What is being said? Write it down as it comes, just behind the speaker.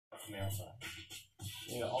on the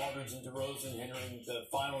outside. Aldridge and DeRozan entering the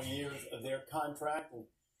final years of their contract. And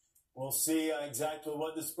we'll see exactly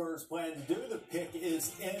what the Spurs plan to do. The pick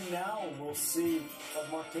is in now, and we'll see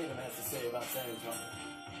what Mark Tatum has to say about San Antonio.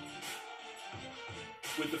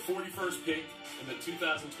 With the 41st pick in the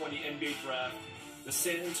 2020 NBA Draft, the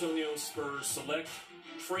San Antonio Spurs select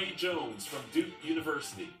Tre Jones from Duke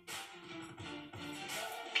University.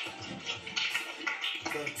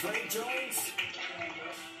 So Tre Jones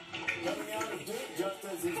coming out of Duke just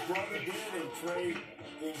as his brother did, and Tre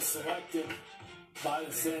being selected by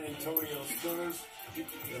the San Antonio Spurs.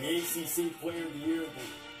 The ACC Player of the Year,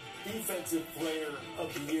 the Defensive Player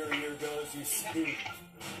of the Year a year ago, as you see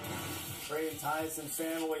Tre and Tyson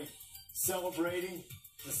family celebrating.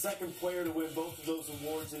 The second player to win both of those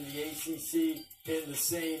awards in the ACC in the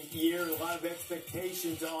same year. A lot of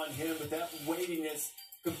expectations on him, but that weightiness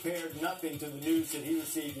compared nothing to the news that he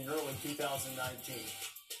received in early 2019.